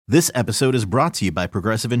This episode is brought to you by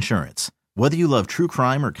Progressive Insurance. Whether you love true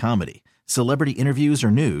crime or comedy, celebrity interviews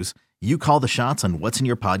or news, you call the shots on what's in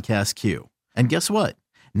your podcast queue. And guess what?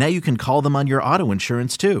 Now you can call them on your auto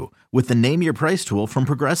insurance too with the Name Your Price tool from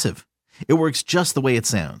Progressive. It works just the way it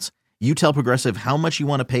sounds. You tell Progressive how much you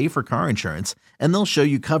want to pay for car insurance, and they'll show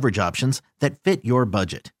you coverage options that fit your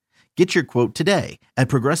budget. Get your quote today at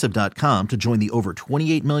Progressive.com to join the over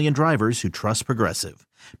 28 million drivers who trust Progressive.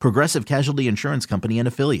 Progressive Casualty Insurance Company and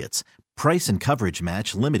Affiliates. Price and coverage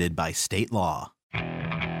match limited by state law.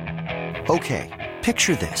 Okay,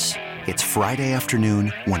 picture this. It's Friday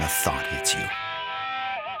afternoon when a thought hits you.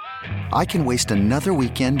 I can waste another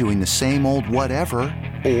weekend doing the same old whatever,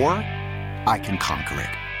 or I can conquer it.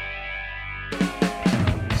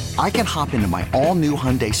 I can hop into my all-new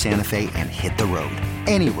Hyundai Santa Fe and hit the road.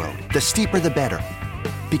 Any road. The steeper, the better.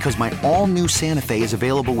 Because my all-new Santa Fe is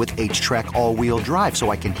available with H-Track all-wheel drive,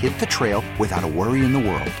 so I can hit the trail without a worry in the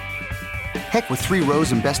world. Heck, with 3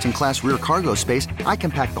 rows and best-in-class rear cargo space, I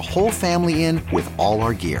can pack the whole family in with all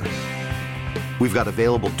our gear. We've got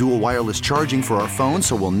available dual wireless charging for our phones,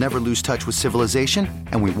 so we'll never lose touch with civilization,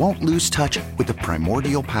 and we won't lose touch with the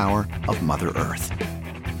primordial power of Mother Earth.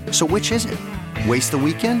 So which is it? Waste the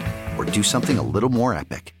weekend or do something a little more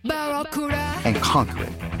epic? And conquer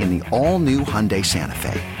it in the all-new Hyundai Santa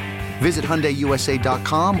Fe. Visit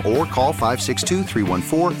HyundaiUSA.com or call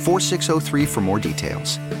 562-314-4603 for more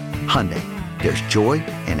details. Hyundai, there's joy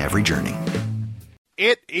in every journey.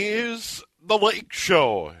 It is the Lake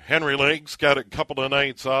Show. Henry Lake's got a couple of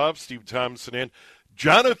nights off. Steve Thomson in.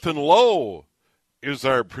 Jonathan Lowe is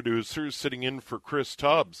our producer, sitting in for Chris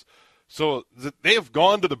Tubbs. So they have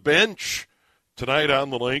gone to the bench tonight on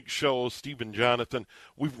the Lake Show. Steve and Jonathan,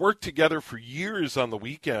 we've worked together for years on the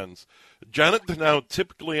weekends. Jonathan now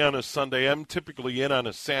typically on a Sunday. I'm typically in on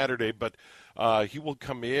a Saturday, but he will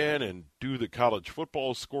come in and do the college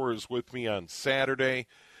football scores with me on Saturday.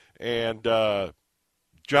 And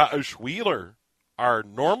Josh Wheeler, our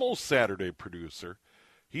normal Saturday producer,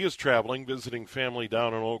 he is traveling, visiting family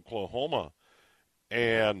down in Oklahoma.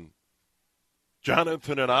 And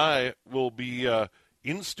Jonathan and I will be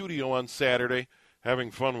in studio on Saturday having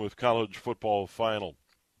fun with college football final.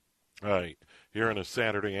 All right, here on a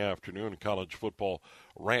Saturday afternoon, college football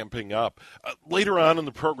ramping up. Later on in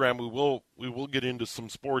the program, we will get into some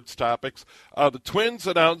sports topics. The Twins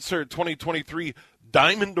announced their 2023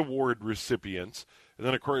 Diamond Award recipients. And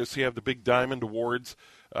then, of course, you have the big Diamond Awards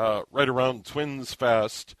right around Twins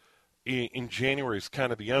Fest in January. It's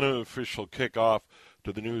kind of the unofficial kickoff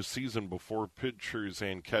to the new season before pitchers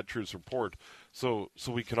and catchers report. So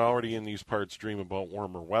we can already in these parts dream about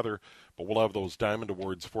warmer weather, but we'll have those Diamond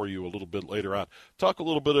Awards for you a little bit later on. Talk a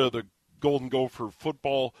little bit of the Golden Gopher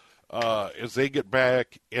football as they get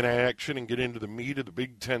back in action and get into the meat of the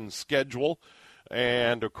Big Ten schedule.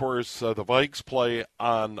 And, of course, the Vikes play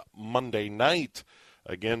on Monday night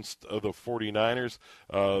against the 49ers.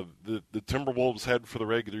 The Timberwolves head for the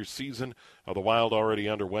regular season. The Wild already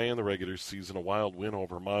underway in the regular season. A Wild win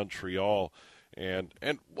over Montreal. And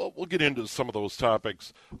we'll get into some of those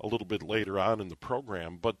topics a little bit later on in the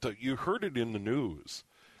program. But you heard it in the news.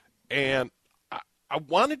 And I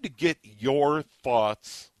wanted to get your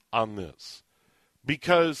thoughts on this,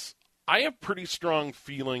 because I have pretty strong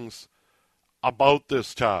feelings about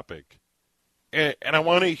this topic. And I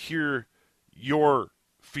want to hear your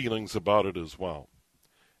feelings about it as well.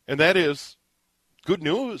 And that is good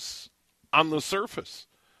news on the surface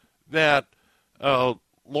that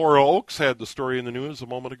Laura Oakes had the story in the news a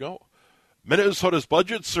moment ago. Minnesota's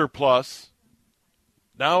budget surplus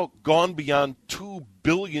now gone beyond $2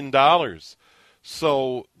 billion.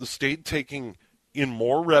 So the state taking in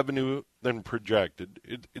more revenue than projected.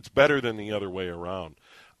 It's better than the other way around.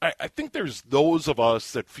 I think there's those of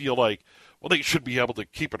us that feel like, well, they should be able to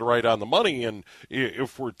keep it right on the money, and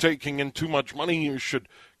if we're taking in too much money, you should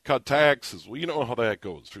cut taxes. Well, you know how that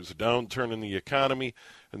goes. There's a downturn in the economy,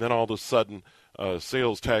 and then all of a sudden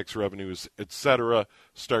sales tax revenues, etc.,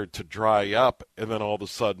 start to dry up, and then all of a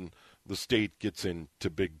sudden the state gets into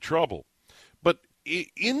big trouble. But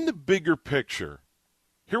in the bigger picture,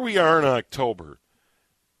 here we are in October,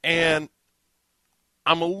 and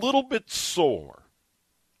I'm a little bit sore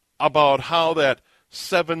about how that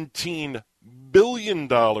 $17 billion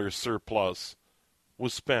surplus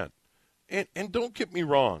was spent. And don't get me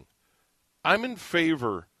wrong, I'm in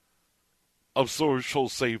favor of social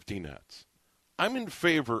safety nets. I'm in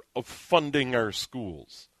favor of funding our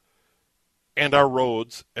schools and our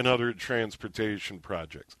roads and other transportation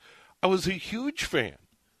projects. I was a huge fan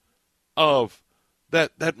of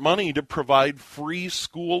that money to provide free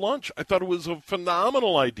school lunch. I thought it was a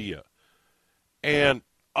phenomenal idea. And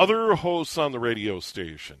other hosts on the radio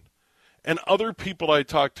station and other people I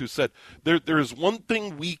talked to said there is one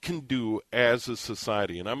thing we can do as a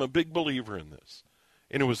society, and I'm a big believer in this,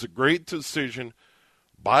 and it was a great decision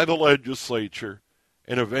by the legislature,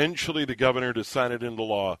 and eventually the governor to sign it into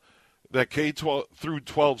law, that K-12 through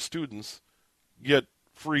 12 students get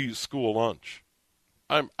free school lunch.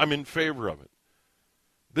 I'm in favor of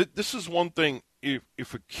it. This is one thing,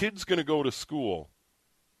 if a kid's going to go to school,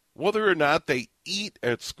 whether or not they eat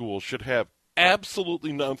at school should have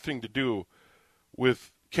absolutely nothing to do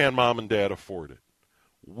with can mom and dad afford it.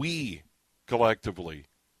 We collectively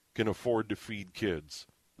can afford to feed kids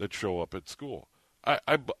that show up at school.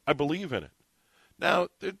 I believe in it. Now,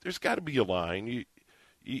 there's got to be a line.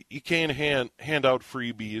 You can't hand out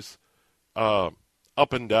freebies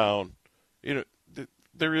up and down.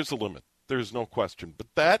 There is a limit. There's no question. But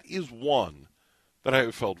that is one that I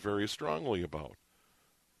have felt very strongly about.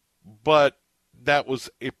 But that was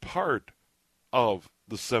a part of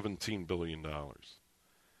the $17 billion.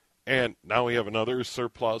 And now we have another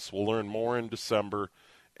surplus. We'll learn more in December.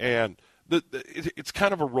 And it's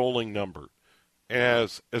kind of a rolling number.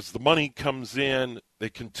 As the money comes in, they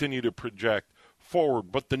continue to project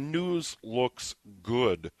forward. But the news looks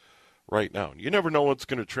good right now. You never know what's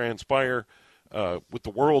going to transpire with the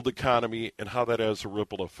world economy and how that has a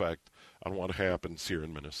ripple effect on what happens here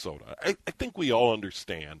in Minnesota. I think we all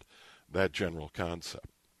understand that general concept.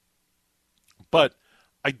 But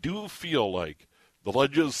I do feel like the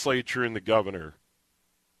legislature and the governor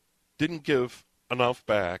didn't give enough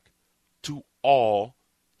back to all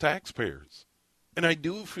taxpayers. And I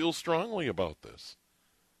do feel strongly about this.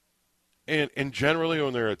 And generally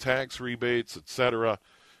when there are tax rebates, etc.,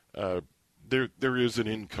 there is an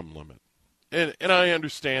income limit. And I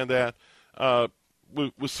understand that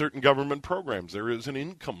with certain government programs, there is an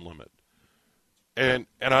income limit. And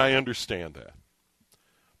I understand that.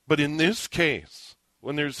 But in this case,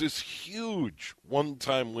 when there's this huge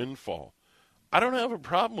one-time windfall, I don't have a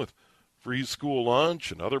problem with free school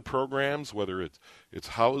lunch and other programs, whether it's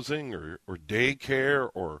housing or daycare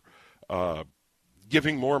or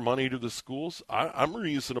giving more money to the schools. I'm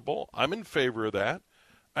reasonable. I'm in favor of that.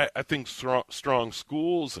 I think strong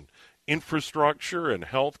schools and infrastructure and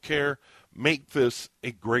health care make this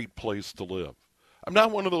a great place to live. I'm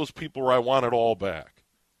not one of those people where I want it all back.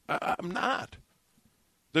 I'm not.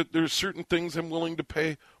 There's certain things I'm willing to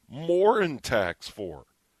pay more in tax for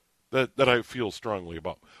that I feel strongly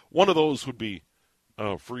about. One of those would be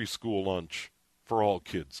free school lunch for all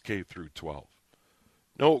kids, K through 12.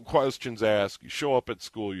 No questions asked. You show up at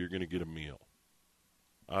school, you're going to get a meal.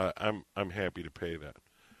 I'm happy to pay that.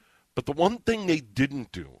 But the one thing they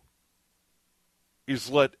didn't do is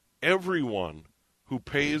let everyone who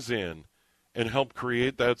pays in and help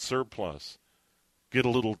create that surplus get a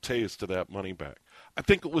little taste of that money back. I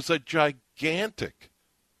think it was a gigantic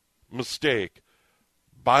mistake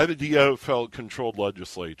by the DFL-controlled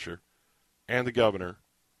legislature and the governor,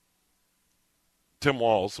 Tim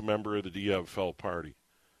Walz, a member of the DFL party.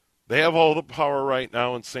 They have all the power right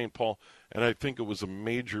now in St. Paul, and I think it was a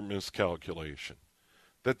major miscalculation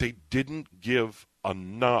that they didn't give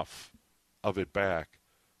enough of it back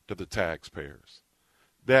to the taxpayers.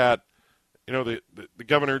 That, the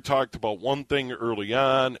governor talked about one thing early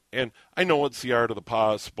on, and I know it's the art of the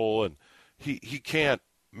possible, and he can't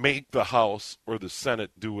make the House or the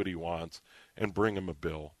Senate do what he wants and bring him a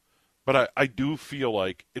bill. But I do feel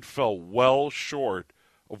like it fell well short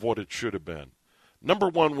of what it should have been. Number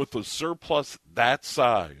one, with a surplus that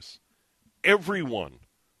size, everyone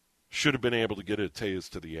should have been able to get a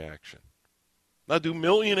taste of the action. Now, do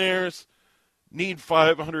millionaires need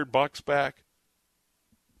 $500 back?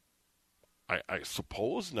 I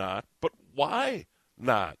suppose not, but why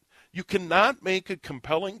not? You cannot make a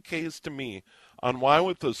compelling case to me on why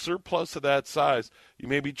with a surplus of that size, you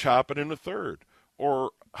maybe chop it in a third,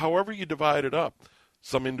 or however you divide it up.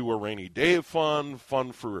 Some into a rainy day fund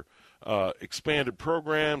for expanded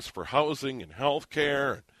programs for housing and health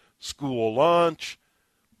care, and school lunch.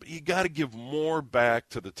 But you got to give more back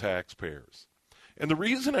to the taxpayers. And the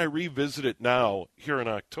reason I revisit it now, here in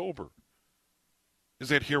October, is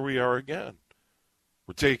that here we are again.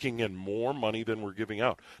 We're taking in more money than we're giving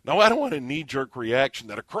out. Now, I don't want a knee-jerk reaction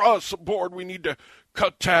that across the board we need to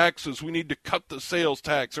cut taxes, we need to cut the sales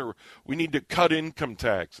tax, or we need to cut income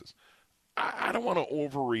taxes. I don't want to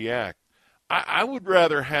overreact. I would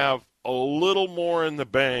rather have a little more in the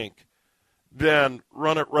bank than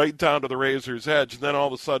run it right down to the razor's edge, and then all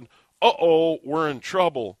of a sudden, we're in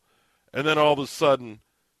trouble, and then all of a sudden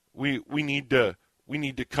we need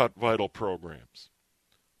to cut vital programs.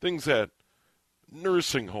 Things that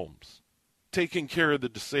nursing homes, taking care of the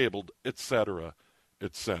disabled, etc.,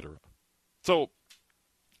 etc. So,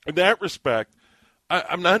 in that respect,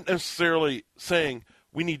 I'm not necessarily saying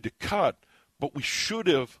we need to cut, but we should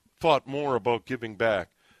have thought more about giving back,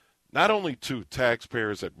 not only to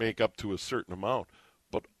taxpayers that make up to a certain amount,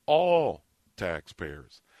 but all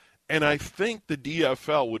taxpayers. And I think the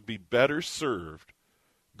DFL would be better served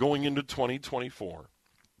going into 2024.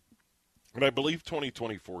 And I believe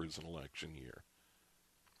 2024 is an election year.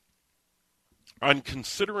 On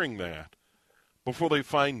considering that before they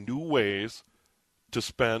find new ways to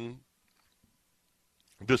spend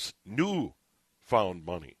this new found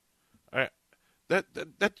money.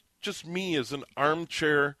 That's just me as an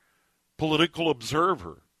armchair political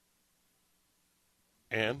observer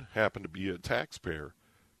and happen to be a taxpayer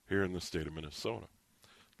here in the state of Minnesota.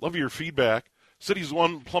 Love your feedback. Cities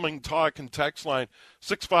One Plumbing Talk and text line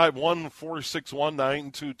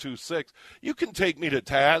 651-461-9226. You can take me to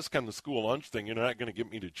task on the school lunch thing. You're not going to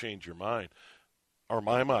get me to change your mind or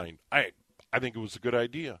my mind. I think it was a good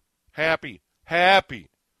idea. Happy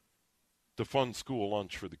to fund school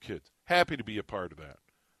lunch for the kids. Happy to be a part of that.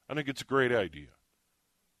 I think it's a great idea.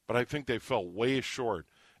 But I think they fell way short.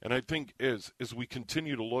 And I think as we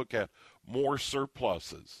continue to look at more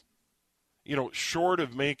surpluses, short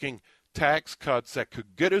of making tax cuts that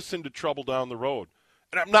could get us into trouble down the road.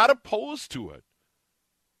 And I'm not opposed to it.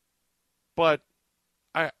 But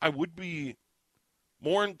I would be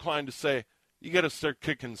more inclined to say, you got to start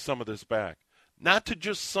kicking some of this back. Not to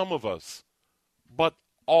just some of us, but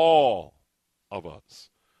all of us.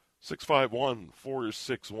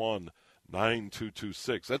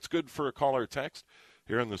 651-461-9226. That's good for a call or text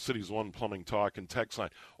here on the Cities One Plumbing Talk and text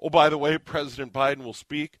line. Oh, by the way, President Biden will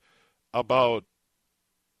speak about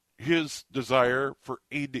his desire for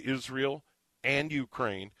aid to Israel and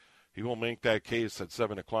Ukraine. He will make that case at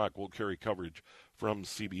 7 o'clock. We'll carry coverage from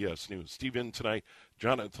CBS News. Steve in tonight.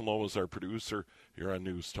 Jonathan Lowe is our producer here on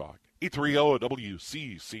News Talk.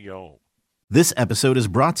 830-WCCO. This episode is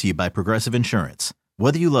brought to you by Progressive Insurance.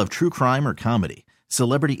 Whether you love true crime or comedy,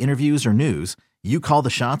 celebrity interviews or news, you call the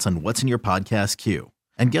shots on what's in your podcast queue.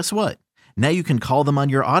 And guess what? Now you can call them on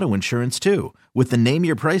your auto insurance too with the Name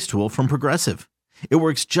Your Price tool from Progressive. It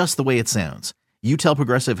works just the way it sounds. You tell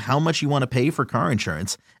Progressive how much you want to pay for car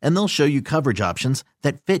insurance, and they'll show you coverage options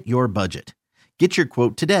that fit your budget. Get your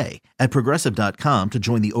quote today at Progressive.com to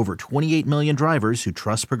join the over 28 million drivers who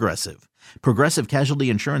trust Progressive. Progressive Casualty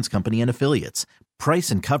Insurance Company and Affiliates. Price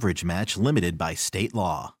and coverage match limited by state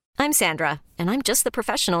law. I'm Sandra, and I'm just the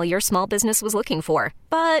professional your small business was looking for.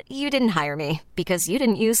 But you didn't hire me because you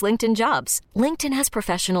didn't use LinkedIn Jobs. LinkedIn has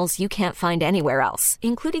professionals you can't find anywhere else,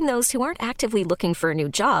 including those who aren't actively looking for a new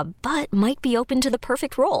job, but might be open to the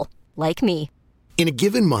perfect role, like me. In a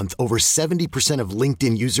given month, over 70% of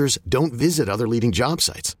LinkedIn users don't visit other leading job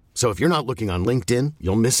sites. So if you're not looking on LinkedIn,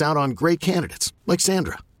 you'll miss out on great candidates like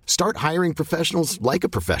Sandra. Start hiring professionals like a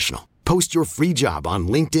professional. Post your free job on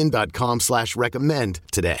linkedin.com/recommend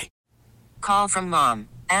today. Call from mom.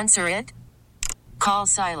 Answer it. Call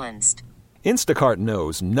silenced. Instacart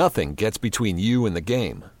knows nothing gets between you and the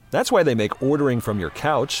game. That's why they make ordering from your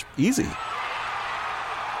couch easy.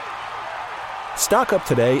 Stock up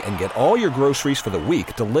today and get all your groceries for the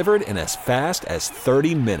week delivered in as fast as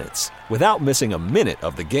 30 minutes without missing a minute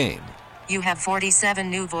of the game. You have 47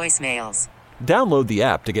 new voicemails. Download the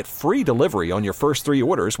app to get free delivery on your first 3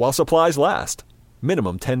 orders while supplies last.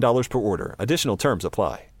 Minimum $10 per order. Additional terms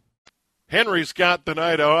apply. Henry's got the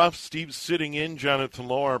night off. Steve's sitting in. Jonathan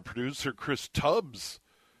Lowe, our producer. Chris Tubbs.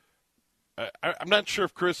 I'm not sure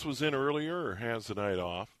if Chris was in earlier or has the night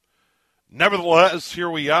off. Nevertheless, here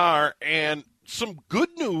we are, and some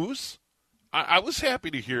good news. I was happy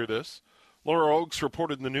to hear this. Laura Oakes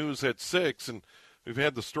reported in the news at 6, and we've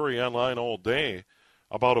had the story online all day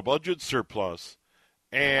about a budget surplus.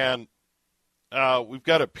 And we've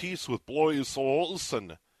got a piece with Blois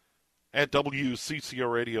Olson at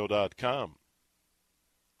WCCOradio.com.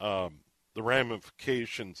 The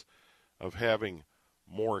ramifications of having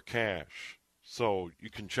more cash. So you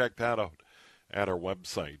can check that out at our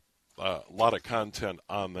website. A lot of content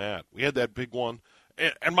on that. We had that big one.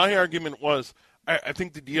 And my argument was, I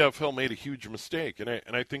think the DFL made a huge mistake. And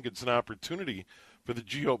I think it's an opportunity for the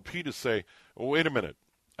GOP to say, well, wait a minute.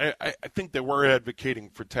 I think they were advocating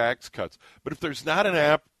for tax cuts. But if there's not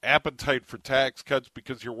an appetite for tax cuts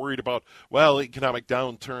because you're worried about, well, economic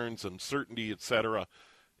downturns, uncertainty, et cetera,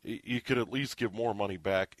 you could at least give more money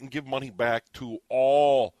back and give money back to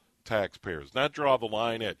all taxpayers, not draw the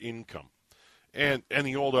line at income. And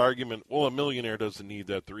the old argument, well, a millionaire doesn't need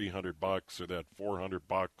that $300 or that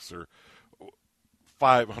 $400 or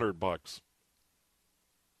 $500.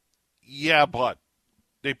 Yeah, but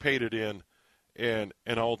they paid it in, and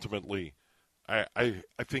ultimately,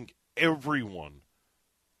 I think everyone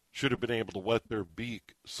should have been able to wet their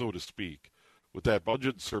beak, so to speak, with that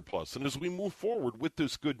budget surplus. And as we move forward with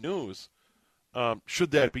this good news,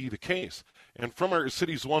 should that be the case? And from our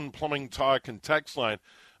Cities One Plumbing Talk and text line,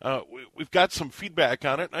 we've got some feedback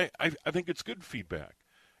on it. I think it's good feedback.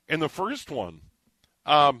 And the first one,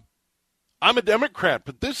 I'm a Democrat,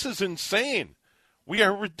 but this is insane. We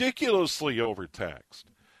are ridiculously overtaxed.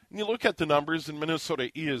 And you look at the numbers, and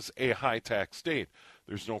Minnesota is a high-tax state.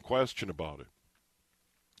 There's no question about it.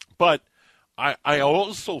 But I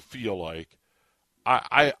also feel like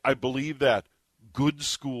I believe that good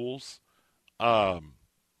schools, health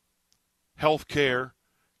care,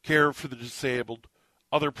 care for the disabled,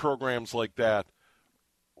 other programs like that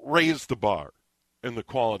raise the bar in the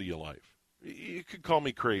quality of life. You could call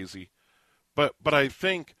me crazy, but I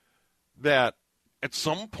think that at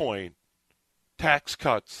some point tax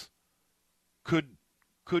cuts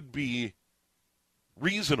could be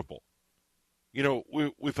reasonable. You know,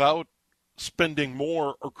 without spending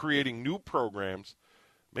more or creating new programs.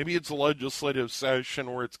 Maybe it's a legislative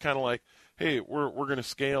session where it's kind of like, hey, we're going to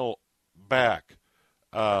scale back.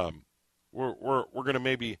 We're going to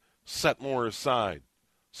maybe set more aside,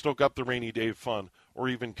 stoke up the rainy day fund, or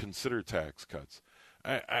even consider tax cuts.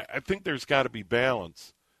 I think there's got to be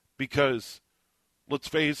balance because, let's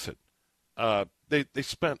face it, they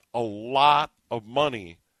spent a lot of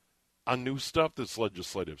money on new stuff this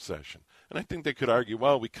legislative session. And I think they could argue,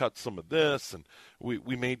 well, we cut some of this and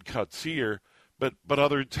we made cuts here, but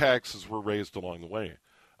other taxes were raised along the way.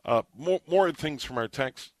 More things from our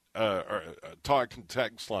text talk and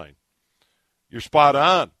text line. You're spot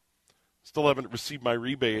on. Still haven't received my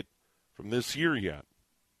rebate from this year yet.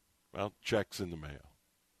 Well, check's in the mail.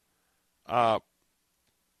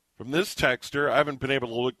 From this texter, I haven't been able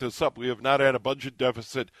to look this up. We have not had a budget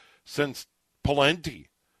deficit since Pawlenty.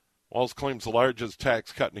 Walz claims the largest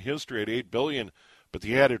tax cut in history at $8 billion, but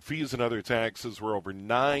the added fees and other taxes were over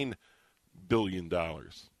 $9 billion.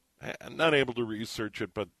 I'm not able to research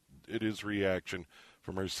it, but it is reaction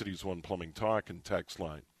from our Cities One Plumbing Talk and text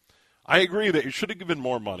line. I agree that you should have given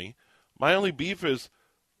more money. My only beef is,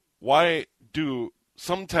 why do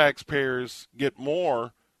some taxpayers get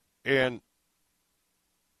more and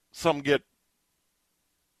some get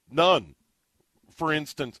none? For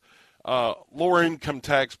instance, lower income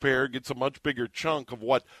taxpayer gets a much bigger chunk of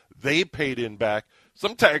what they paid in back.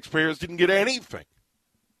 Some taxpayers didn't get anything.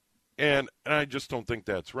 And I just don't think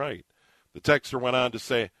that's right. The texter went on to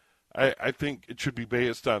say, I think it should be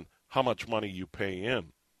based on how much money you pay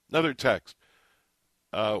in. Another text.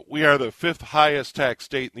 We are the fifth highest tax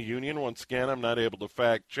state in the union. Once again, I'm not able to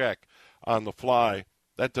fact check on the fly.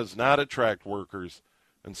 That does not attract workers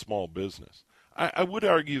and small business. I would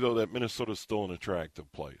argue, though, that Minnesota is still an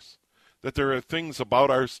attractive place, that there are things about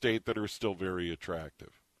our state that are still very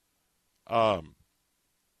attractive. I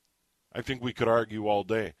think we could argue all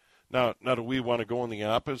day. Now, do we want to go in the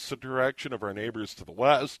opposite direction of our neighbors to the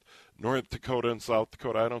west, North Dakota and South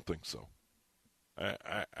Dakota? I don't think so.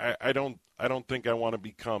 I don't think I want to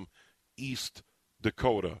become East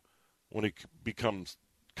Dakota when it comes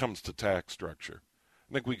to tax structure.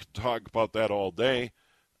 I think we could talk about that all day,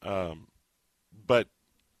 but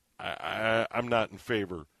I'm not in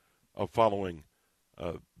favor of following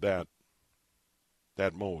that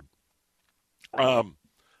mode.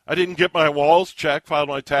 I didn't get my Walz check, filed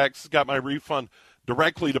my taxes, got my refund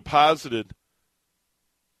directly deposited.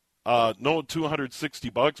 No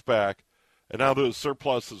 $260 back, and now the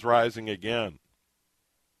surplus is rising again.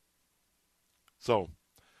 So,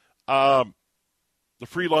 the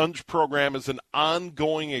free lunch program is an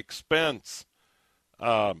ongoing expense.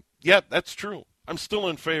 Yeah, that's true. I'm still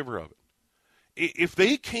in favor of it. If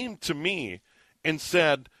they came to me and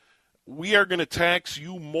said, we are going to tax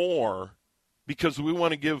you more because we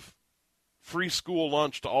want to give free school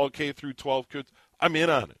lunch to all K through 12 kids, I'm in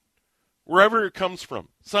on it. Wherever it comes from,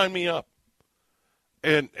 sign me up.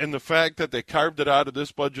 And the fact that they carved it out of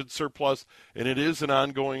this budget surplus and it is an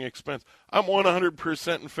ongoing expense, I'm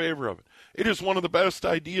 100% in favor of it. It is one of the best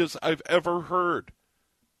ideas I've ever heard.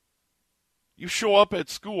 You show up at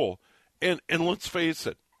school, and let's face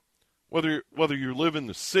it, whether you live in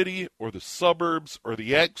the city or the suburbs or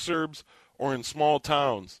the exurbs or in small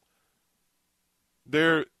towns,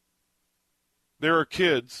 there are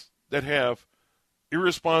kids that have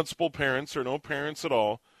irresponsible parents or no parents at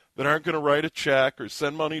all that aren't going to write a check or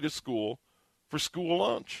send money to school for school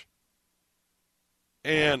lunch.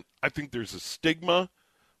 And I think there's a stigma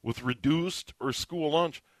with reduced or school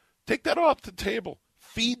lunch. Take that off the table.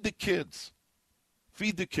 Feed the kids.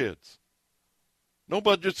 Feed the kids. No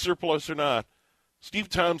budget surplus or not, Steve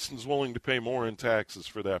Thomson's willing to pay more in taxes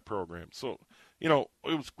for that program. So it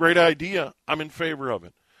was a great idea. I'm in favor of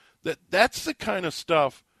it. That's the kind of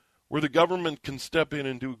stuff where the government can step in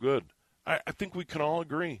and do good. I think we can all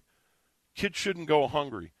agree. Kids shouldn't go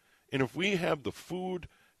hungry. And if we have the food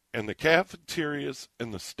and the cafeterias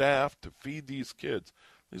and the staff to feed these kids,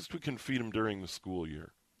 at least we can feed them during the school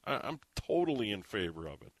year. I'm totally in favor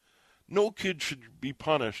of it. No kid should be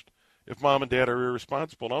punished if mom and dad are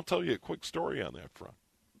irresponsible. And I'll tell you a quick story on that front.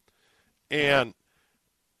 And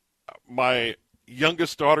my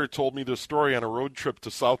youngest daughter told me this story on a road trip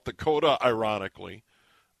to South Dakota, ironically,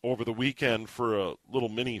 over the weekend for a little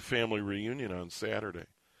mini family reunion on Saturday.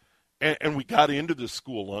 And we got into the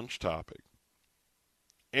school lunch topic.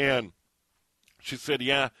 And she said,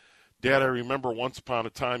 yeah, Dad, I remember once upon a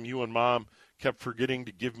time you and Mom kept forgetting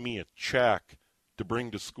to give me a check to bring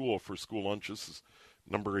to school for school lunch. This is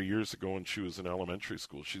a number of years ago when she was in elementary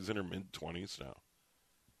school. She's in her mid-20s now.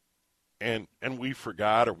 And we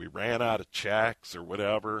forgot, or we ran out of checks or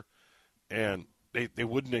whatever, and they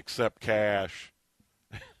wouldn't accept cash.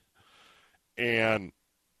 And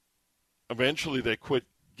eventually they quit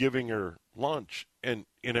giving her lunch. And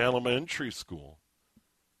in elementary school,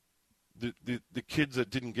 the kids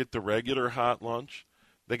that didn't get the regular hot lunch,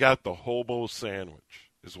 they got the hobo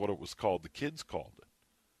sandwich, is what it was called. The kids called it.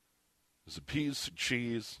 It was a piece of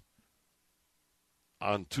cheese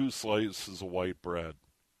on 2 slices of white bread,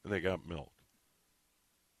 and they got milk.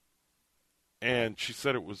 And she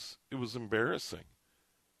said it was embarrassing.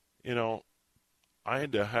 I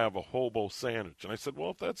had to have a hobo sandwich. And I said,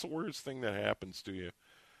 well, if that's the worst thing that happens to you,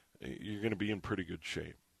 you're going to be in pretty good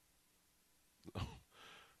shape.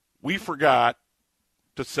 We forgot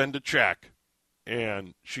to send a check,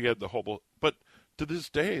 and she had the hobo. But to this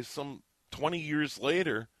day, some 20 years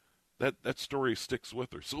later, that story sticks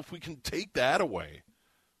with her. So if we can take that away,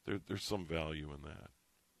 there's some value in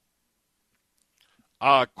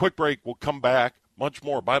that. Quick break. We'll come back. Much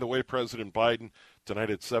more. By the way, President Biden,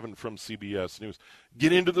 tonight at 7 from CBS News.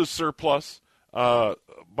 Get into the surplus. By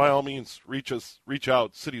all means, reach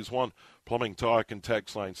out. Cities 1 Plumbing Talk and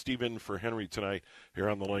Text Line. Steve in for Henry tonight here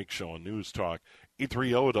on The Lake Show on News Talk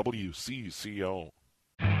 830 WCCO.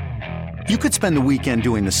 You could spend the weekend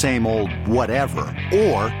doing the same old whatever,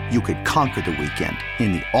 or you could conquer the weekend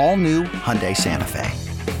in the all-new Hyundai Santa Fe.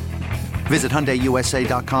 Visit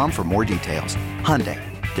HyundaiUSA.com for more details. Hyundai,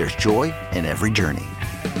 there's joy in every journey.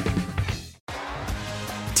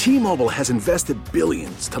 T-Mobile has invested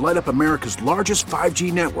billions to light up America's largest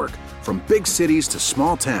 5G network, from big cities to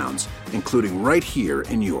small towns, including right here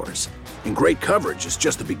in yours. And great coverage is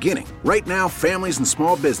just the beginning. Right now, families and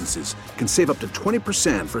small businesses can save up to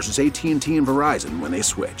 20% versus AT&T and Verizon when they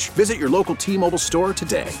switch. Visit your local T-Mobile store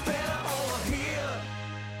today.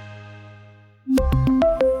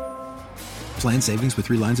 Plan savings with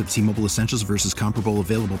 3 lines of T-Mobile Essentials versus comparable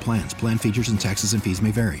available plans. Plan features and taxes and fees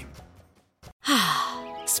may vary.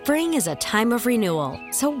 Spring is a time of renewal,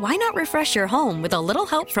 so why not refresh your home with a little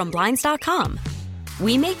help from Blinds.com?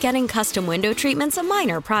 We make getting custom window treatments a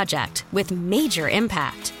minor project with major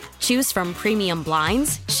impact. Choose from premium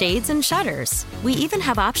blinds, shades, and shutters. We even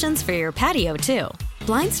have options for your patio, too.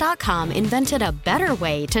 Blinds.com invented a better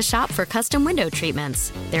way to shop for custom window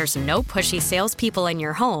treatments. There's no pushy salespeople in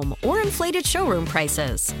your home or inflated showroom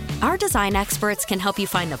prices. Our design experts can help you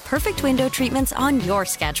find the perfect window treatments on your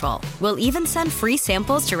schedule. We'll even send free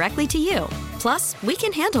samples directly to you. Plus, we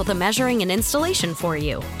can handle the measuring and installation for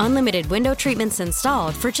you. Unlimited window treatments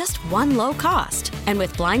installed for just one low cost. And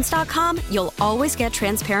with Blinds.com, you'll always get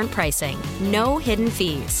transparent pricing. No hidden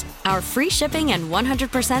fees. Our free shipping and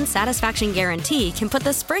 100% satisfaction guarantee can put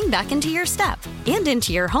the spring back into your step and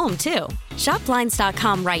into your home, too. Shop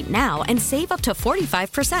Blinds.com right now and save up to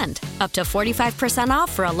 45%. Up to 45%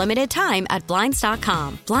 off for a limited time at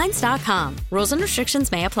Blinds.com. Blinds.com. Rules and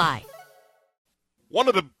restrictions may apply. One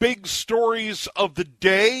of the big stories of the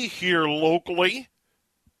day here locally,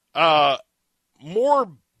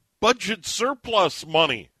 more budget surplus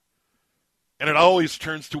money. And it always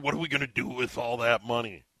turns to, what are we going to do with all that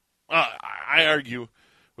money? I argue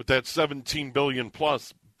with that $17 billion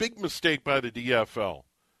plus, big mistake by the DFL.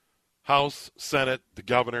 House, Senate, the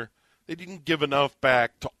governor, they didn't give enough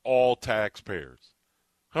back to all taxpayers.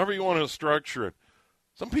 However you want to structure it.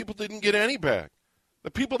 Some people didn't get any back. The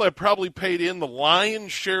people that probably paid in the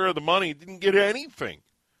lion's share of the money didn't get anything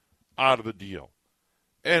out of the deal.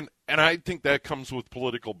 And I think that comes with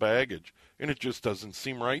political baggage, and it just doesn't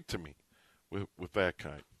seem right to me with that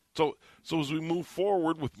kind. So as we move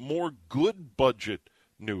forward with more good budget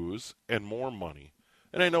news and more money,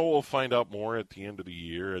 and I know we'll find out more at the end of the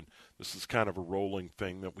year, and this is kind of a rolling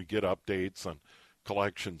thing that we get updates on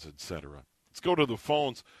collections, etc. Let's go to the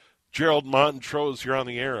phones. Gerald Montrose, you're on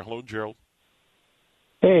the air. Hello, Gerald.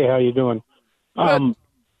 Hey, how you doing?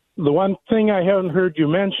 The one thing I haven't heard you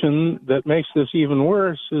mention that makes this even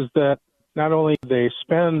worse is that not only do they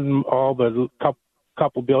spend all the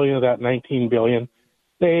couple billion of that 19 billion,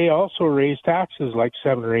 they also raise taxes like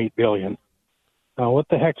 7 or 8 billion. Now, what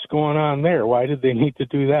the heck's going on there? Why did they need to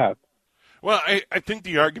do that? Well, I think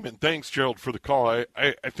the argument, thanks, Gerald, for the call.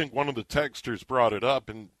 I think one of the texters brought it up,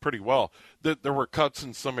 and pretty well, that there were cuts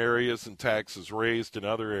in some areas and taxes raised in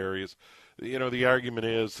other areas. You know, the argument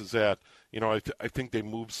is that, you know, I think they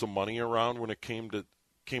moved some money around when it came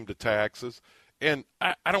to taxes. And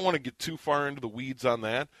I don't want to get too far into the weeds on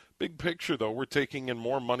that. Big picture, though, we're taking in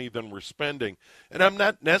more money than we're spending. And I'm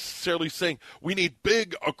not necessarily saying we need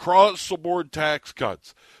big across-the-board tax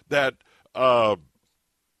cuts, that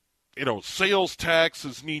sales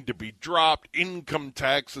taxes need to be dropped, income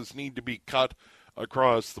taxes need to be cut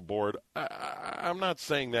across the board. I'm not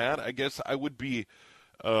saying that. I guess I would be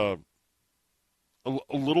a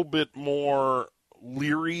little bit more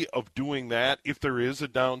leery of doing that if there is a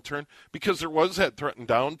downturn, because there was that threatened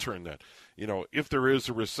downturn that, you know, if there is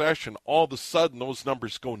a recession, all of a sudden those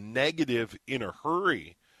numbers go negative in a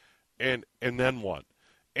hurry, and then what?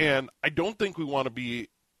 And I don't think we want to be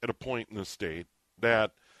at a point in the state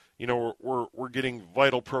that, you know, we're getting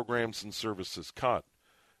vital programs and services cut.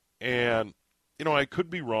 And, you know, I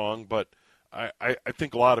could be wrong, but I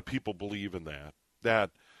think a lot of people believe in that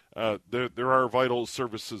there are vital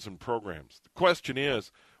services and programs. The question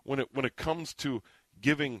is, when it comes to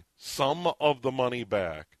giving some of the money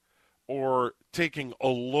back or taking a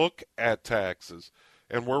look at taxes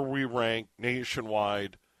and where we rank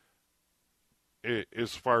nationwide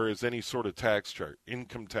as far as any sort of tax chart,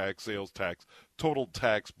 income tax, sales tax, total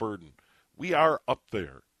tax burden, we are up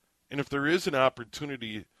there. And if there is an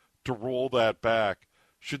opportunity to roll that back,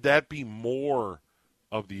 should that be more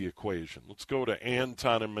of the equation? Let's go to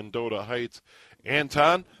Anton in Mendota Heights.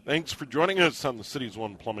 Anton, thanks for joining us on the City's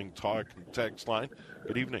One Plumbing Talk and Text line.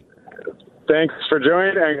 Good evening. Thanks for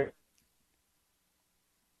joining.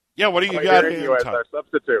 Yeah, what do you got, Anton? You as our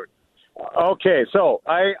substitute. Okay, so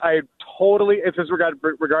I totally, this is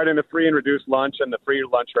regarding the free and reduced lunch and the free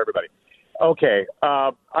lunch for everybody. Okay,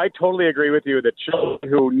 I totally agree with you that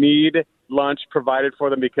children who need lunch provided for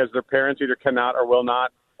them because their parents either cannot or will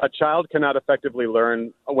not, a child cannot effectively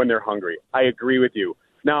learn when they're hungry. I agree with you.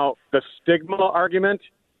 Now, the stigma argument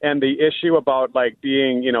and the issue about like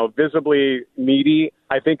being, you know, visibly needy,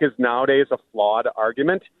 I think is nowadays a flawed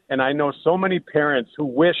argument. And I know so many parents who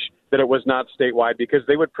wish that it was not statewide because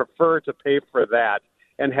they would prefer to pay for that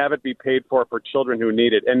and have it be paid for children who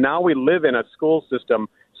need it. And now we live in a school system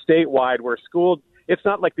statewide where it's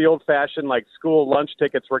not like the old-fashioned like school lunch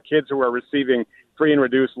tickets where kids who are receiving free and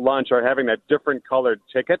reduced lunch are having that different colored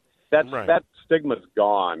ticket. That stigma's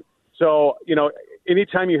gone. So, you know,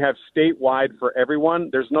 anytime you have statewide for everyone,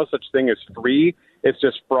 there's no such thing as free. It's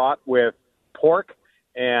just fraught with pork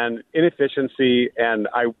and inefficiency, and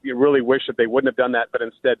I really wish that they wouldn't have done that, but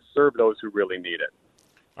instead serve those who really need it.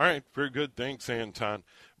 All right, very good. Thanks, Anton.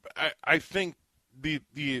 I think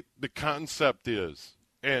the concept is,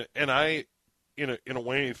 and I, in a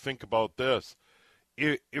way, think about this.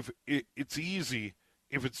 If it's easy,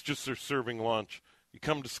 if it's just they're serving lunch, you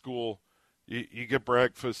come to school, you get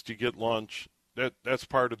breakfast, you get lunch. That's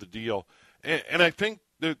part of the deal. And I think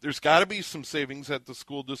there's got to be some savings at the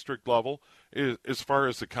school district level as far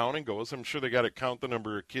as accounting goes. I'm sure they got to count the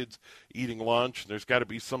number of kids eating lunch. There's got to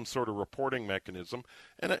be some sort of reporting mechanism.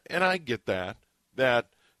 And I get that,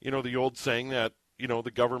 you know, the old saying that, you know, the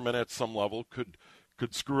government at some level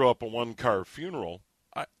could screw up a one-car funeral.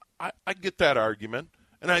 I get that argument,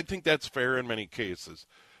 and I think that's fair in many cases.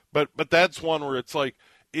 But that's one where it's like,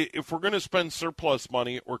 if we're going to spend surplus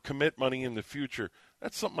money or commit money in the future,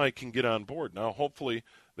 that's something I can get on board. Now, hopefully,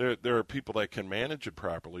 there are people that can manage it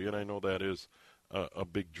properly, and I know that is a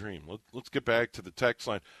big dream. Let's get back to the text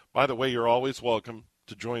line. By the way, you're always welcome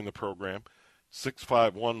to join the program,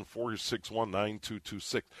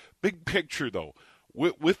 651-461-9226. Big picture, though,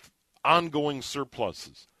 with ongoing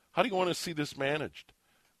surpluses, how do you want to see this managed?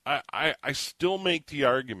 I still make the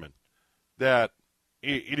argument that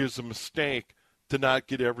it is a mistake to not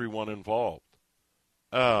get everyone involved.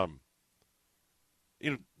 You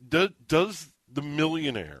know, does the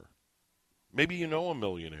millionaire, maybe you know a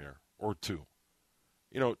millionaire or two,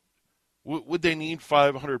 you know, would they need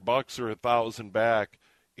 $500 or $1,000 back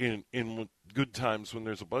in good times when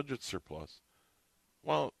there's a budget surplus?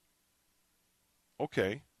 Well,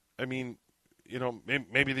 okay. I mean, you know,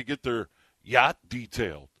 maybe they get their yacht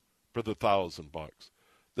detailed for the $1,000.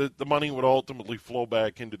 The money would ultimately flow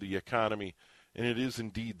back into the economy, and it is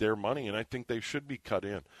indeed their money, and I think they should be cut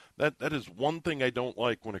in. That is one thing I don't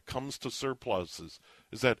like when it comes to surpluses,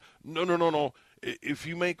 is that, no. If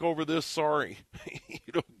you make over this, sorry, you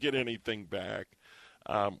don't get anything back.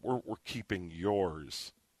 We're keeping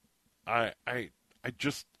yours. I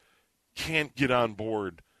just can't get on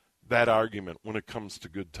board that argument when it comes to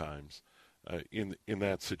good times in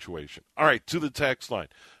that situation. All right, to the text line.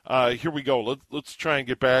 Here we go. Let's try and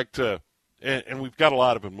get back to, and we've got a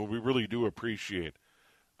lot of them, and we really do appreciate.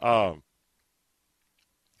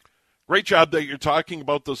 Great job that you're talking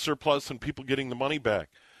about the surplus and people getting the money back.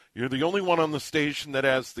 You're the only one on the station that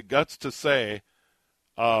has the guts to say,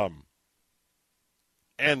 and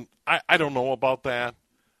I don't know about that.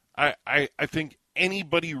 I think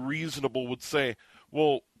anybody reasonable would say,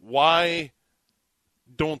 well, why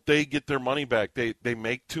don't they get their money back? They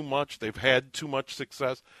make too much. They've had too much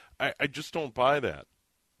success. I just don't buy that.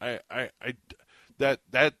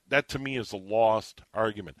 That to me is a lost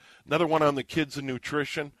argument. Another one on the kids and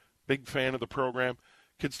nutrition. Big fan of the program.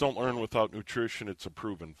 Kids don't learn without nutrition. It's a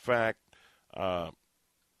proven fact.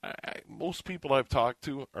 Most people I've talked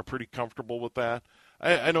to are pretty comfortable with that.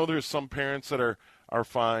 I know there's some parents that are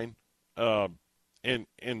fine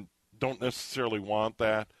and don't necessarily want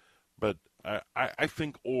that, but I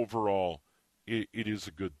think overall it is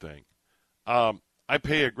a good thing. I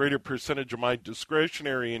pay a greater percentage of my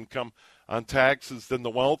discretionary income on taxes than the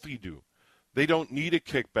wealthy do. They don't need a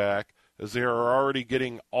kickback as they are already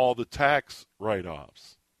getting all the tax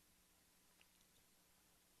write-offs.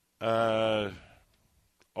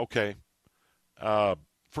 Okay.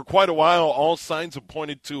 For quite a while, all signs have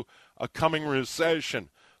pointed to a coming recession.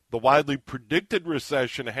 The widely predicted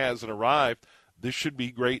recession hasn't arrived. This should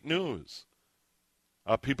be great news.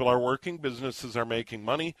 People are working, businesses are making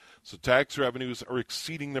money, so tax revenues are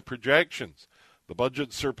exceeding the projections. The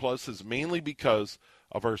budget surplus is mainly because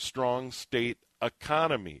of our strong state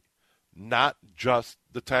economy, not just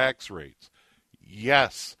the tax rates.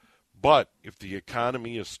 Yes, but if the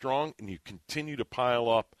economy is strong and you continue to pile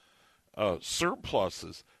up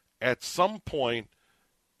surpluses, at some point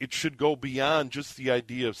it should go beyond just the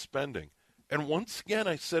idea of spending. And once again,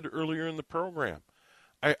 I said earlier in the program,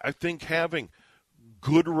 I think having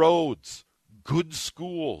good roads, good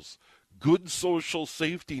schools, good social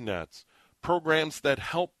safety nets, programs that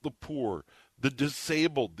help the poor, the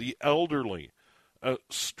disabled, the elderly,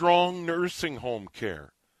 strong nursing home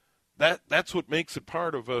care. That's what makes it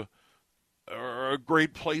part of a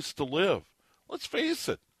great place to live. Let's face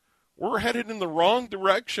it, we're headed in the wrong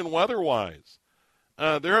direction weather-wise.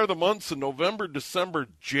 There are the months of November, December,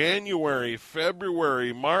 January,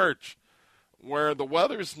 February, March, where the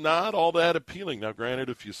weather's not all that appealing. Now, granted,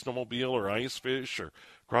 if you snowmobile or ice fish or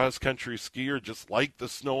cross-country ski or just like the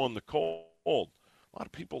snow and the cold, a lot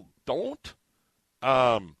of people don't.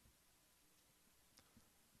 I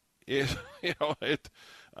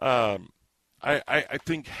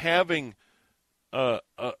think having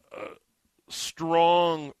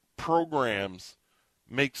strong programs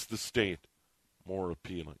makes the state more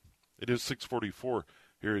appealing. It is 6:44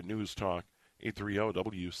 here at News Talk 830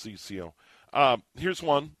 WCCO. Here's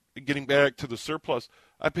one. Getting back to the surplus,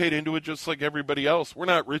 I paid into it just like everybody else. We're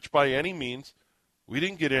not rich by any means. We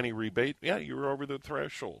didn't get any rebate. Yeah, you were over the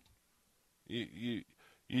threshold. You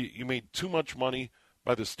made too much money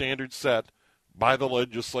by the standard set by the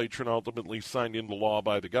legislature and ultimately signed into law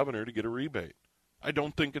by the governor to get a rebate. I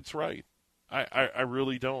don't think it's right. I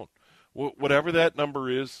really don't. Whatever that number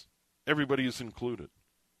is, everybody is included.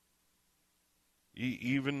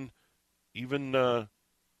 Even the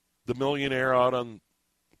millionaire out on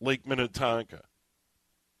Lake Minnetonka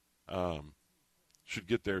should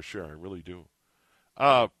get their share. I really do.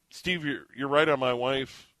 Steve, you're right on my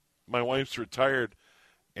wife. My wife's retired,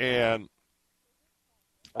 and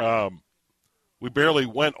we barely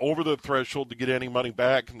went over the threshold to get any money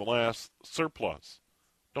back in the last surplus.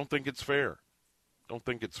 Don't think it's fair. Don't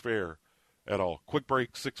think it's fair at all. Quick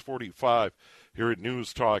break, 6:45 here at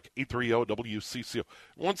News Talk 830 WCCO.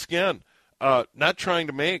 Once again, not trying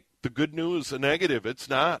to make the good news a negative. It's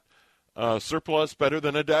not. Surplus better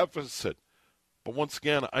than a deficit. But once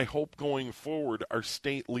again, I hope going forward our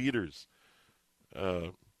state leaders,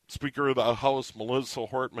 Speaker of the House Melissa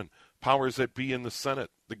Hortman, powers that be in the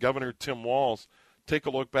Senate, the Governor Tim Walz, take a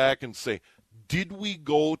look back and say, did we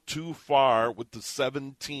go too far with the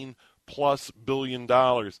 $17+ billion?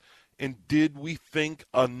 And did we think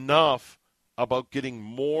enough about getting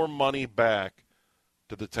more money back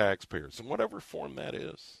to the taxpayers in whatever form that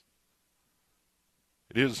is?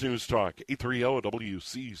 It is News Talk 830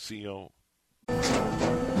 WCCO.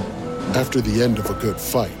 After the end of a good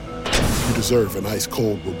fight, you deserve an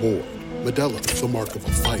ice-cold reward. Modelo is the mark of a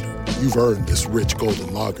fighter. You've earned this rich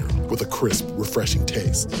golden lager with a crisp, refreshing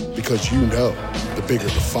taste. Because you know, the bigger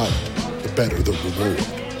the fight, the the better the reward.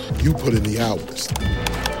 You put in the hours,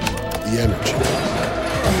 the energy,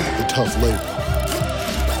 the tough labor.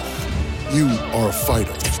 You are a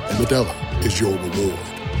fighter, and Modelo is your reward.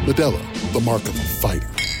 Modelo, the mark of a fighter.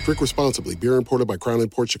 Drink responsibly. Beer imported by Crown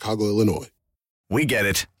Imports, Chicago, Illinois. We get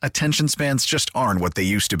it. Attention spans just aren't what they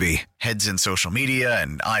used to be. Heads in social media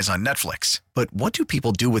and eyes on Netflix. But what do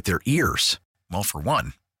people do with their ears? Well, for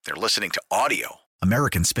one, they're listening to audio.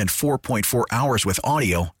 Americans spend 4.4 hours with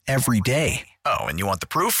audio every day. Oh, and you want the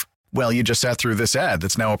proof? Well, you just sat through this ad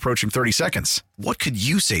that's now approaching 30 seconds. What could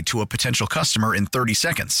you say to a potential customer in 30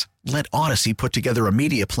 seconds? Let Odyssey put together a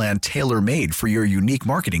media plan tailor-made for your unique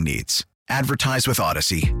marketing needs. Advertise with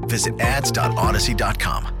Odyssey. Visit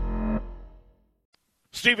ads.odyssey.com.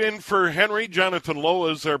 Steve in for Henry. Jonathan Lowe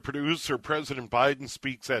is our producer. President Biden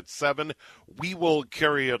speaks at 7. We will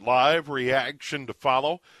carry it live. Reaction to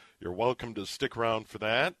follow. You're welcome to stick around for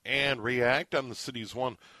that and react on the Cities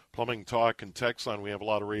One Plumbing Talk and Text line. We have a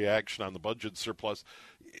lot of reaction on the budget surplus.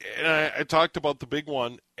 And I talked about the big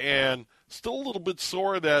one, and still a little bit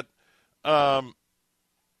sore that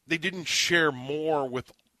they didn't share more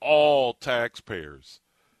with all taxpayers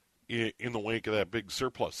in the wake of that big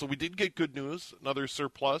surplus. So we did get good news, another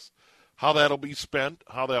surplus, how that'll be spent,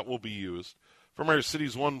 how that will be used. From our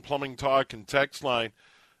Cities One Plumbing Talk and Text line,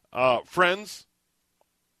 friends,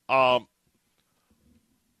 all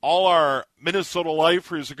our Minnesota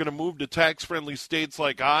lifers are going to move to tax-friendly states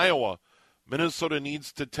like Iowa. Minnesota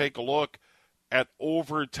needs to take a look at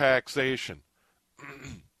overtaxation.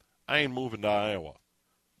 I ain't moving to Iowa.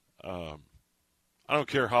 I don't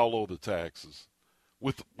care how low the tax is.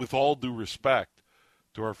 With all due respect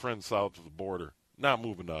to our friends south of the border, not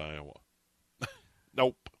moving to Iowa.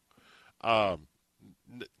 Nope. Not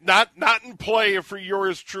in play for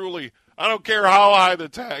yours truly. I don't care how high the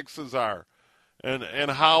taxes are and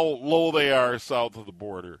how low they are south of the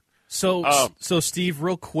border. So Steve,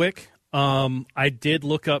 real quick, I did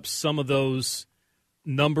look up some of those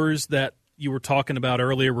numbers that you were talking about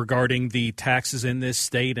earlier regarding the taxes in this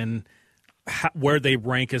state and where they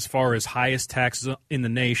rank as far as highest taxes in the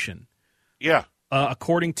nation. Yeah.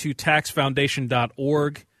 According to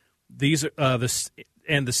taxfoundation.org, these are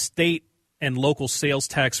the state and local sales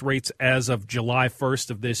tax rates as of July 1st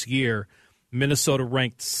of this year, Minnesota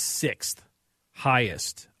ranked 6th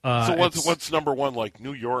highest. So what's number one, like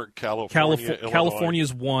New York, California,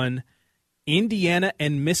 California's 1. Indiana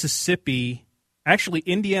and Mississippi,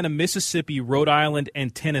 Indiana, Mississippi, Rhode Island,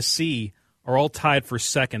 and Tennessee are all tied for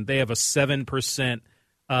second. They have a 7%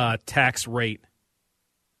 tax rate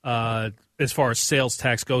as far as sales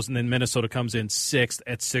tax goes, and then Minnesota comes in 6th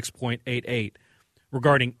at 6.88.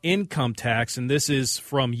 Regarding income tax, and this is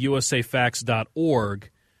from usafacts.org,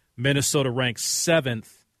 Minnesota ranks 7th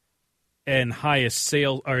in highest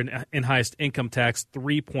highest income tax,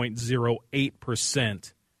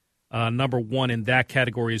 3.08%. Number 1 in that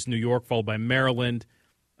category is New York, followed by Maryland.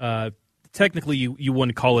 Technically, you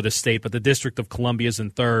wouldn't call it a state, but the District of Columbia is in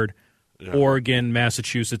 3rd, yeah. Oregon,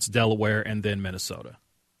 Massachusetts, Delaware, and then Minnesota.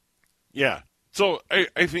 Yeah. So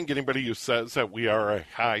I think anybody who says that we are a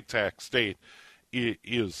high-tax state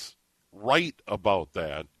is right about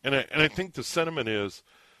that. And I think the sentiment is,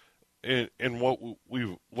 and what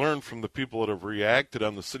we've learned from the people that have reacted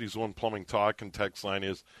on the Cities One Plumbing Talk and Text line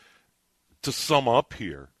is, to sum up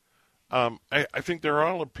here, I think there are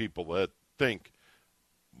a lot of people that think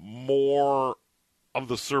more of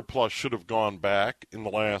the surplus should have gone back in the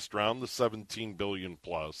last round, the $17 billion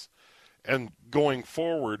plus. And going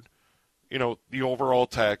forward, the overall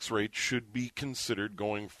tax rate should be considered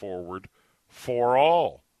going forward for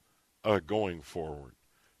all going forward.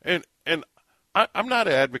 And I'm not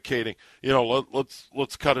advocating,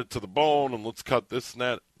 let's cut it to the bone and let's cut this and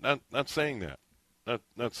that. Not saying that.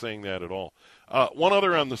 Not saying that at all. One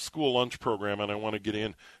other on the school lunch program, and I want to get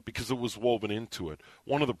in because it was woven into it.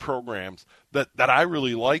 One of the programs that I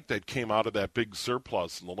really liked that came out of that big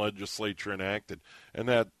surplus and the legislature enacted,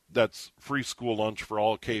 and that's free school lunch for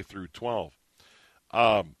all K through 12.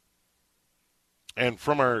 And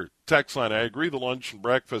from our text line, I agree the lunch and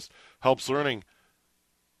breakfast helps learning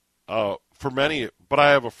for many, but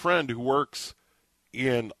I have a friend who works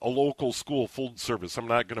in a local school food service. I'm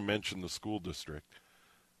not going to mention the school district.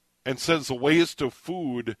 And says the waste of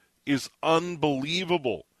food is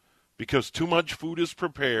unbelievable because too much food is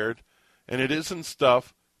prepared and it isn't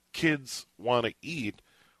stuff kids want to eat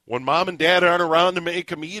when mom and dad aren't around to make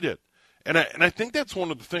them eat it. And I think that's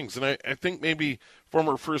one of the things. And I think maybe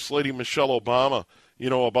former First Lady Michelle Obama,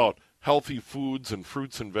 about healthy foods and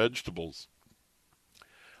fruits and vegetables.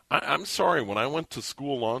 I'm sorry, when I went to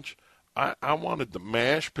school lunch, I wanted the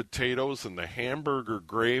mashed potatoes and the hamburger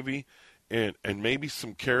gravy and maybe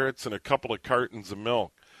some carrots and a couple of cartons of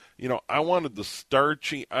milk. You know, I wanted the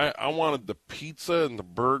starchy, I wanted the pizza and the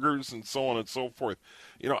burgers and so on and so forth.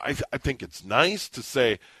 You know, I think it's nice to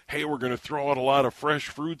say, hey, we're going to throw out a lot of fresh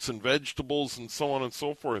fruits and vegetables and so on and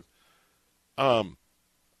so forth. I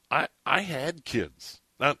had kids.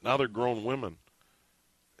 Now they're grown women.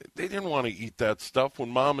 They didn't want to eat that stuff when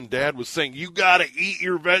mom and dad was saying, you got to eat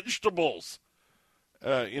your vegetables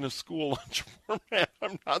in a school lunch format.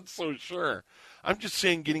 I'm not so sure. I'm just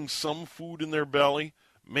saying getting some food in their belly,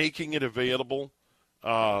 making it available,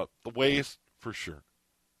 the waste, for sure.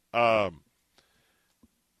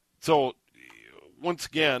 So, once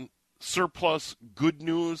again, surplus, good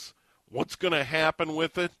news. What's going to happen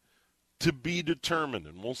with it? To be determined,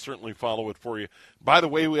 and we'll certainly follow it for you. By the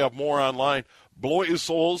way, we have more online.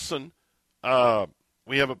 Blois Olson,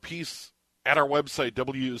 we have a piece at our website,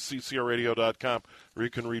 WCCRradio.com, where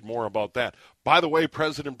you can read more about that. By the way,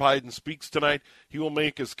 President Biden speaks tonight. He will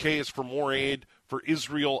make his case for more aid for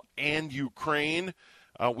Israel and Ukraine.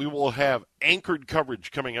 We will have anchored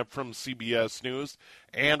coverage coming up from CBS News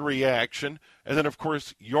and reaction. And then, of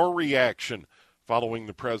course, your reaction following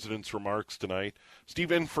the president's remarks tonight.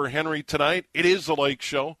 Steve in for Henry tonight. It is the Lake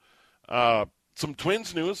Show. Some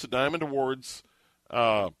Twins news. The Diamond Awards,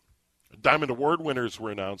 Diamond Award winners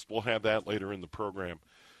were announced. We'll have that later in the program.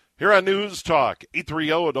 Here on News Talk,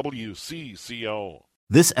 830 WCCO.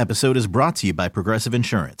 This episode is brought to you by Progressive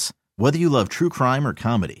Insurance. Whether you love true crime or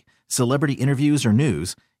comedy, celebrity interviews or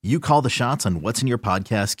news, you call the shots on what's in your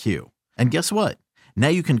podcast queue. And guess what? Now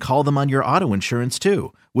you can call them on your auto insurance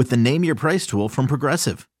too with the Name Your Price tool from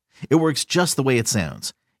Progressive. It works just the way it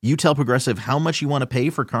sounds. You tell Progressive how much you want to pay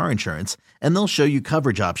for car insurance, and they'll show you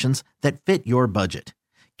coverage options that fit your budget.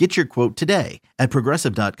 Get your quote today at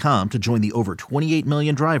Progressive.com to join the over 28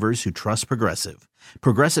 million drivers who trust Progressive.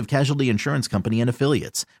 Progressive Casualty Insurance Company and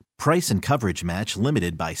Affiliates. Price and coverage match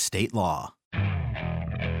limited by state law.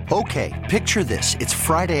 Okay, picture this. It's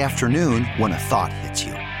Friday afternoon when a thought hits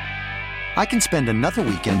you. I can spend another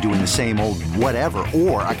weekend doing the same old whatever,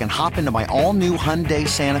 or I can hop into my all-new Hyundai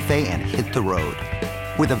Santa Fe and hit the road.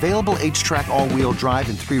 With available H-Track all-wheel drive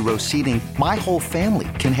and 3-row seating, my whole family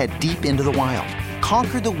can head deep into the wild.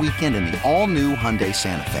 Conquer the weekend in the all-new Hyundai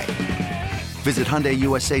Santa Fe. Visit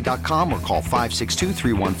HyundaiUSA.com or call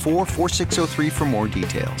 562-314-4603 for more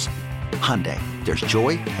details. Hyundai, there's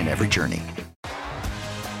joy in every journey.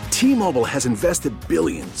 T-Mobile has invested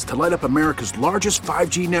billions to light up America's largest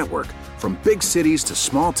 5G network, from big cities to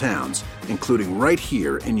small towns, including right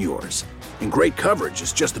here in yours. And great coverage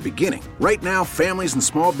is just the beginning. Right now, families and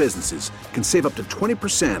small businesses can save up to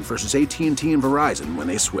 20% versus AT&T and Verizon when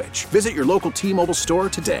they switch. Visit your local T-Mobile store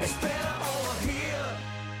today.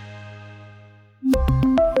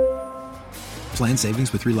 Plan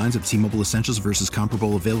savings with 3 lines of T-Mobile Essentials versus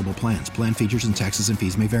comparable available plans. Plan features and taxes and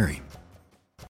fees may vary.